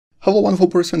Hello wonderful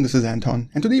person, this is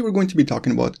Anton, and today we're going to be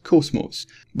talking about cosmos.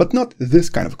 But not this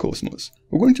kind of cosmos.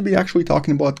 We're going to be actually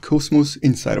talking about cosmos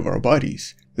inside of our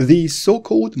bodies. The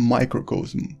so-called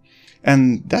microcosm.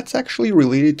 And that's actually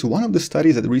related to one of the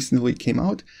studies that recently came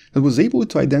out that was able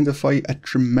to identify a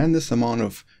tremendous amount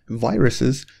of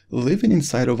viruses living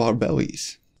inside of our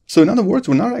bellies. So in other words,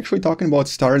 we're not actually talking about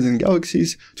stars and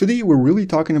galaxies. Today we're really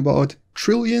talking about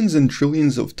trillions and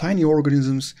trillions of tiny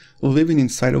organisms living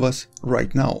inside of us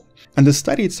right now. And the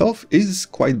study itself is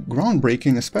quite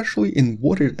groundbreaking, especially in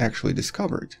what it actually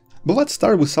discovered. But let's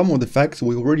start with some of the facts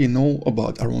we already know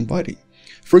about our own body.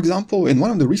 For example, in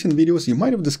one of the recent videos you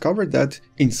might have discovered that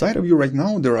inside of you right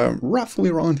now there are roughly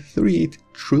around 38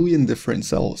 trillion different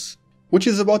cells, which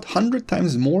is about 100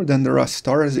 times more than there are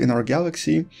stars in our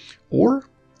galaxy, or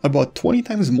about 20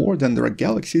 times more than there are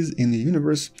galaxies in the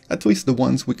universe, at least the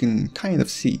ones we can kind of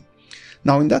see.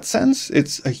 Now in that sense,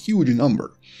 it's a huge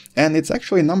number, and it's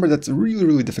actually a number that's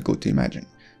really difficult to imagine.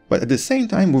 But at the same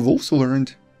time, we've also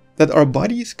learned that our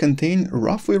bodies contain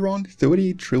roughly around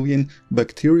 38 trillion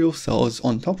bacterial cells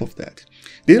on top of that.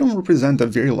 They don't represent a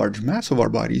very large mass of our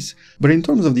bodies, but in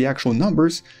terms of the actual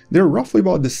numbers, they're roughly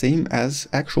about the same as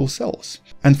actual cells.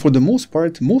 And for the most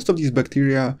part, most of these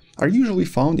bacteria are usually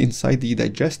found inside the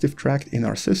digestive tract in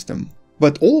our system.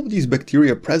 But all of these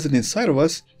bacteria present inside of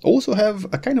us also have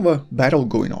a kind of a battle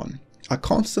going on, a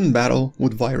constant battle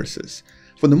with viruses.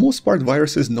 For the most part,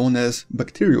 viruses known as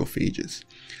bacteriophages.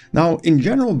 Now, in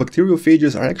general,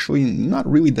 bacteriophages are actually not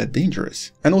really that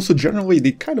dangerous. And also generally,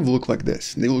 they kind of look like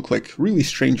this. They look like really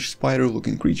strange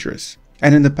spider-looking creatures.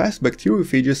 And in the past,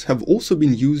 bacteriophages have also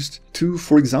been used to,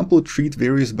 for example, treat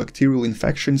various bacterial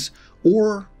infections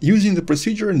or using the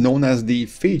procedure known as the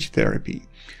phage therapy.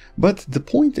 But the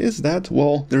point is that,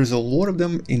 well, there's a lot of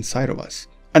them inside of us.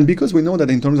 And because we know that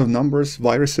in terms of numbers,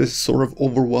 viruses sort of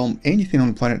overwhelm anything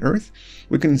on planet Earth,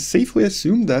 we can safely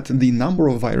assume that the number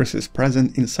of viruses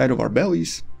present inside of our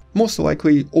bellies most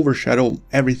likely overshadow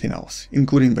everything else,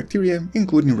 including bacteria,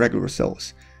 including regular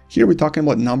cells. Here we're talking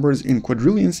about numbers in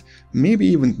quadrillions, maybe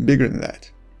even bigger than that.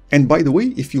 And by the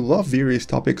way, if you love various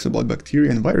topics about bacteria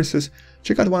and viruses,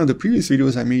 check out one of the previous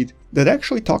videos I made that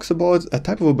actually talks about a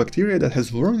type of a bacteria that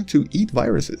has learned to eat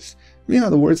viruses. In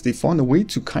other words, they found a way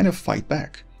to kind of fight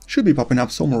back. Should be popping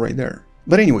up somewhere right there.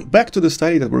 But anyway, back to the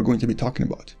study that we're going to be talking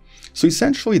about. So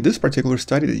essentially, this particular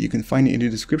study that you can find in the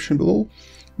description below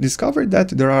discovered that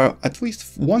there are at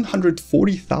least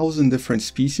 140,000 different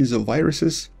species of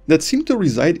viruses that seem to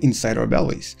reside inside our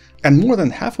bellies. And more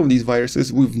than half of these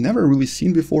viruses we've never really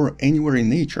seen before anywhere in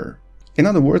nature. In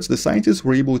other words, the scientists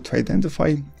were able to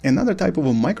identify another type of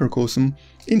a microcosm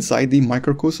inside the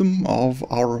microcosm of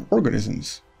our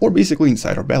organisms, or basically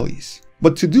inside our bellies.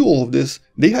 But to do all of this,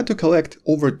 they had to collect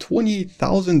over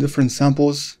 28,000 different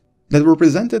samples that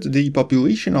represented the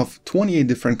population of 28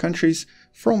 different countries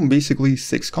from basically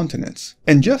 6 continents.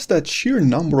 And just that sheer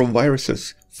number of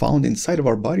viruses found inside of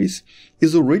our bodies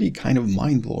is already kind of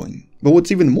mind-blowing. But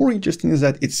what's even more interesting is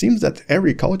that it seems that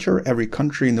every culture, every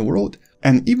country in the world,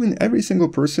 and even every single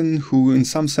person who in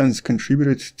some sense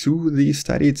contributed to the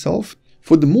study itself,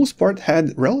 for the most part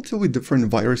had relatively different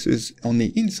viruses on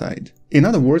the inside. In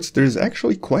other words, there's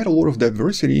actually quite a lot of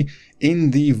diversity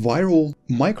in the viral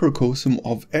microcosm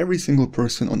of every single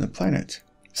person on the planet.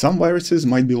 Some viruses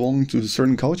might belong to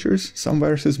certain cultures, some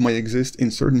viruses might exist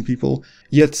in certain people,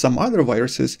 yet some other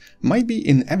viruses might be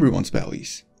in everyone's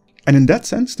bellies. And in that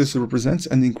sense, this represents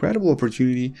an incredible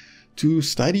opportunity to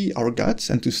study our guts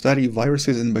and to study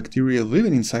viruses and bacteria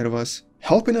living inside of us,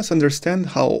 helping us understand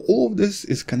how all of this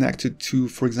is connected to,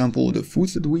 for example, the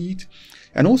foods that we eat,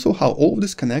 and also how all of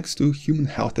this connects to human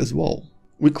health as well.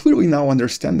 We clearly now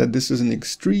understand that this is an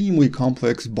extremely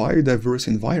complex, biodiverse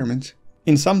environment,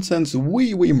 in some sense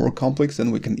way more complex than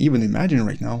we can even imagine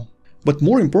right now. But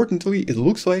more importantly, it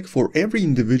looks like for every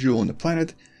individual on the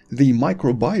planet, the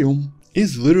microbiome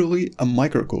is literally a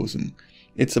microcosm.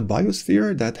 It's a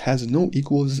biosphere that has no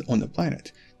equals on the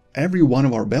planet. Every one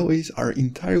of our bellies are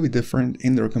entirely different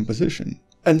in their composition.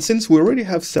 And since we already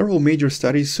have several major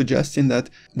studies suggesting that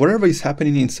whatever is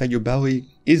happening inside your belly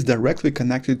is directly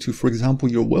connected to, for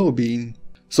example, your well-being,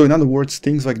 so in other words,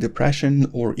 things like depression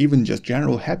or even just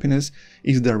general happiness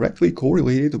is directly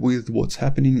correlated with what's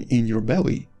happening in your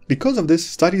belly. Because of this,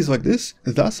 studies like this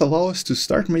thus allow us to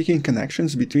start making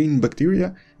connections between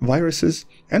bacteria, viruses,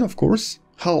 and of course,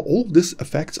 how all of this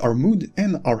affects our mood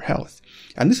and our health.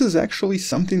 And this is actually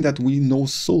something that we know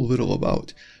so little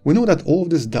about. We know that all of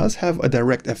this does have a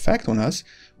direct effect on us,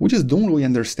 we just don't really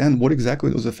understand what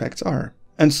exactly those effects are.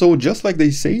 And so just like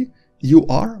they say, you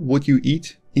are what you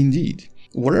eat indeed.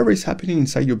 whatever is happening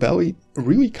inside your belly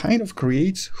really kind of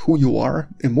creates who you are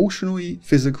emotionally,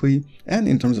 physically, and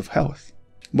in terms of health.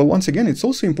 But once again, it's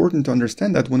also important to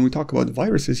understand that when we talk about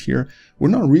viruses here, we're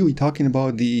not really talking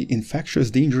about the infectious,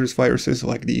 dangerous viruses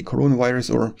like the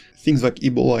coronavirus or things like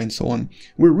Ebola and so on.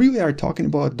 We really are talking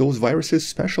about those viruses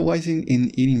specializing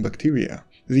in eating bacteria,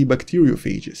 the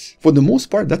bacteriophages. For the most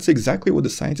part, that's exactly what the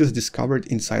scientists discovered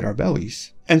inside our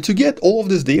bellies. And to get all of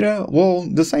this data, well,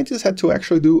 the scientists had to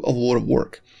actually do a lot of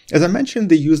work. As I mentioned,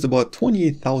 they used about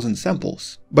 28,000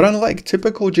 samples. But unlike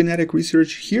typical genetic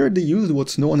research, here they used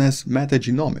what's known as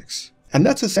metagenomics. And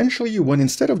that's essentially when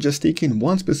instead of just taking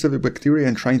one specific bacteria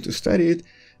and trying to study it,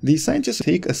 the scientists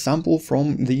take a sample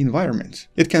from the environment.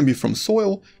 It can be from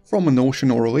soil, from an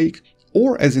ocean or a lake,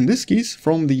 or as in this case,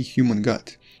 from the human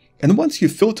gut. And once you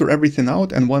filter everything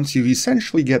out, and once you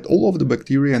essentially get all of the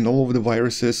bacteria and all of the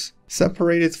viruses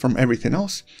separated from everything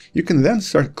else, you can then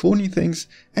start cloning things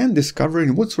and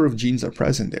discovering what sort of genes are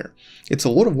present there. It's a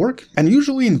lot of work and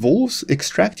usually involves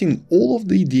extracting all of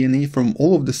the DNA from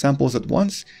all of the samples at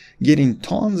once, getting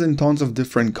tons and tons of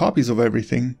different copies of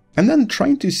everything, and then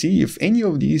trying to see if any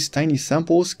of these tiny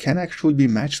samples can actually be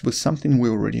matched with something we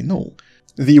already know.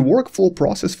 The workflow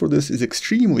process for this is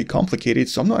extremely complicated,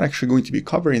 so I'm not actually going to be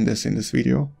covering this in this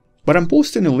video. But I'm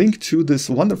posting a link to this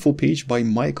wonderful page by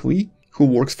Mike Lee, who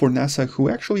works for NASA, who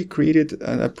actually created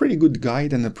a pretty good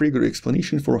guide and a pretty good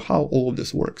explanation for how all of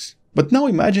this works. But now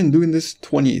imagine doing this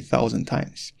 28,000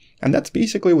 times. And that's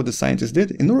basically what the scientists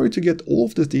did in order to get all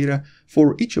of this data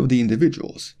for each of the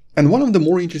individuals. And one of the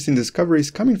more interesting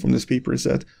discoveries coming from this paper is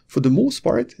that, for the most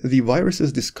part, the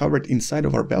viruses discovered inside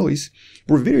of our bellies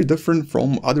were very different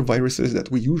from other viruses that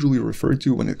we usually refer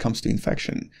to when it comes to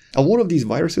infection. A lot of these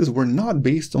viruses were not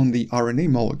based on the RNA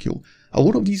molecule. A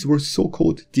lot of these were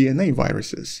so-called DNA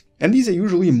viruses. And these are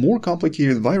usually more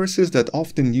complicated viruses that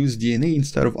often use DNA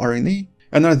instead of RNA,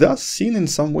 and are thus seen in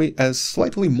some way as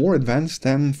slightly more advanced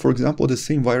than, for example, the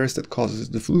same virus that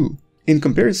causes the flu. In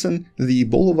comparison, the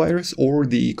Ebola virus or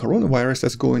the coronavirus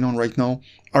that's going on right now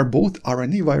are both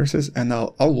RNA viruses and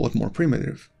are a lot more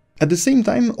primitive. At the same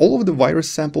time, all of the virus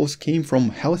samples came from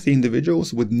healthy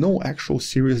individuals with no actual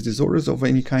serious disorders of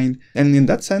any kind, and in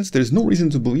that sense, there's no reason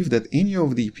to believe that any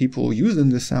of the people used in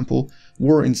this sample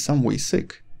were in some way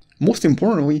sick. Most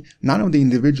importantly, none of the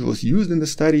individuals used in the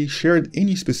study shared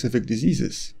any specific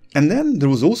diseases. And then there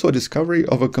was also a discovery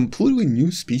of a completely new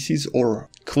species or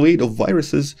clade of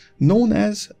viruses known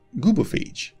as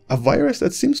gubophage, a virus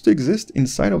that seems to exist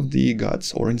inside of the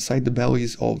guts or inside the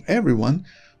bellies of everyone,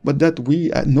 but that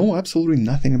we know absolutely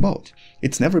nothing about.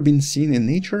 It's never been seen in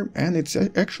nature, and it's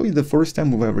actually the first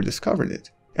time we've ever discovered it.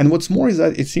 And what's more is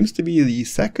that it seems to be the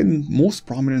second most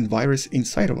prominent virus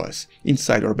inside of us,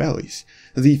 inside our bellies.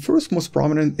 The first most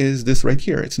prominent is this right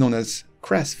here. It's known as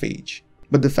crassphage.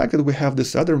 But the fact that we have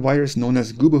this other virus known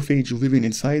as gubophage living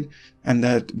inside and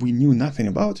that we knew nothing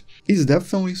about is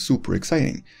definitely super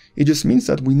exciting. It just means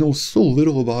that we know so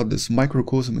little about this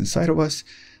microcosm inside of us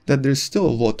that there's still a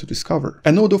lot to discover.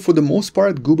 And although for the most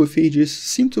part gubophages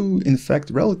seem to infect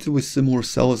relatively similar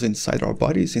cells inside our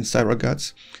bodies, inside our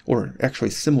guts, or actually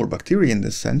similar bacteria in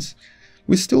this sense,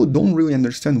 we still don't really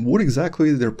understand what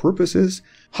exactly their purpose is,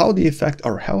 how they affect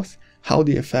our health, how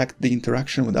they affect the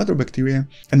interaction with other bacteria,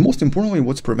 and most importantly,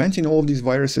 what's preventing all of these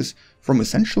viruses from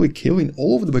essentially killing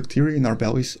all of the bacteria in our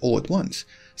bellies all at once.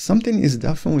 Something is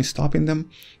definitely stopping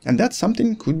them, and that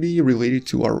something could be related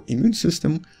to our immune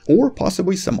system or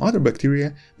possibly some other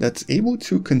bacteria that's able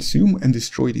to consume and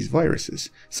destroy these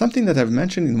viruses, something that I've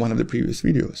mentioned in one of the previous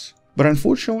videos. But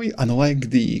unfortunately,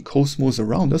 unlike the cosmos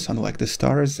around us, unlike the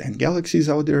stars and galaxies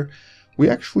out there, we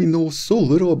actually know so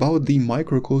little about the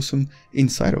microcosm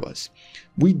inside of us.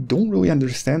 We don't really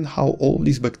understand how all of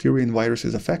these bacteria and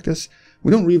viruses affect us.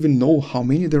 We don't even know how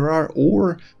many there are,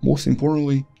 or most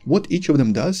importantly, what each of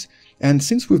them does. And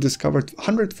since we've discovered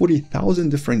 140,000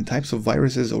 different types of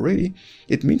viruses already,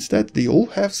 it means that they all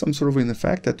have some sort of an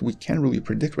effect that we can't really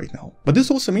predict right now. But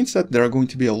this also means that there are going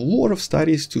to be a lot of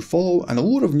studies to follow and a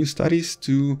lot of new studies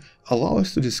to allow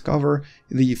us to discover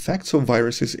the effects of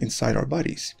viruses inside our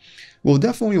bodies. We'll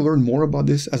definitely learn more about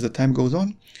this as the time goes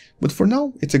on, but for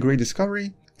now, it's a great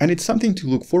discovery, and it's something to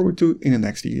look forward to in the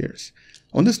next few years.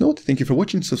 On this note, thank you for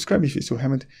watching, subscribe if you still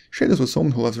haven't, share this with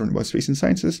someone who loves learning about space and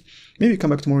sciences, maybe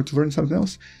come back tomorrow to learn something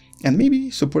else, and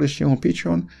maybe support this channel on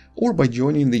Patreon, or by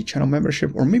joining the channel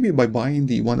membership, or maybe by buying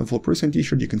the Wonderful Person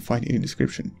t-shirt you can find in the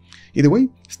description. Either way,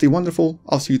 stay wonderful,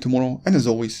 I'll see you tomorrow, and as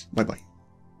always, bye bye.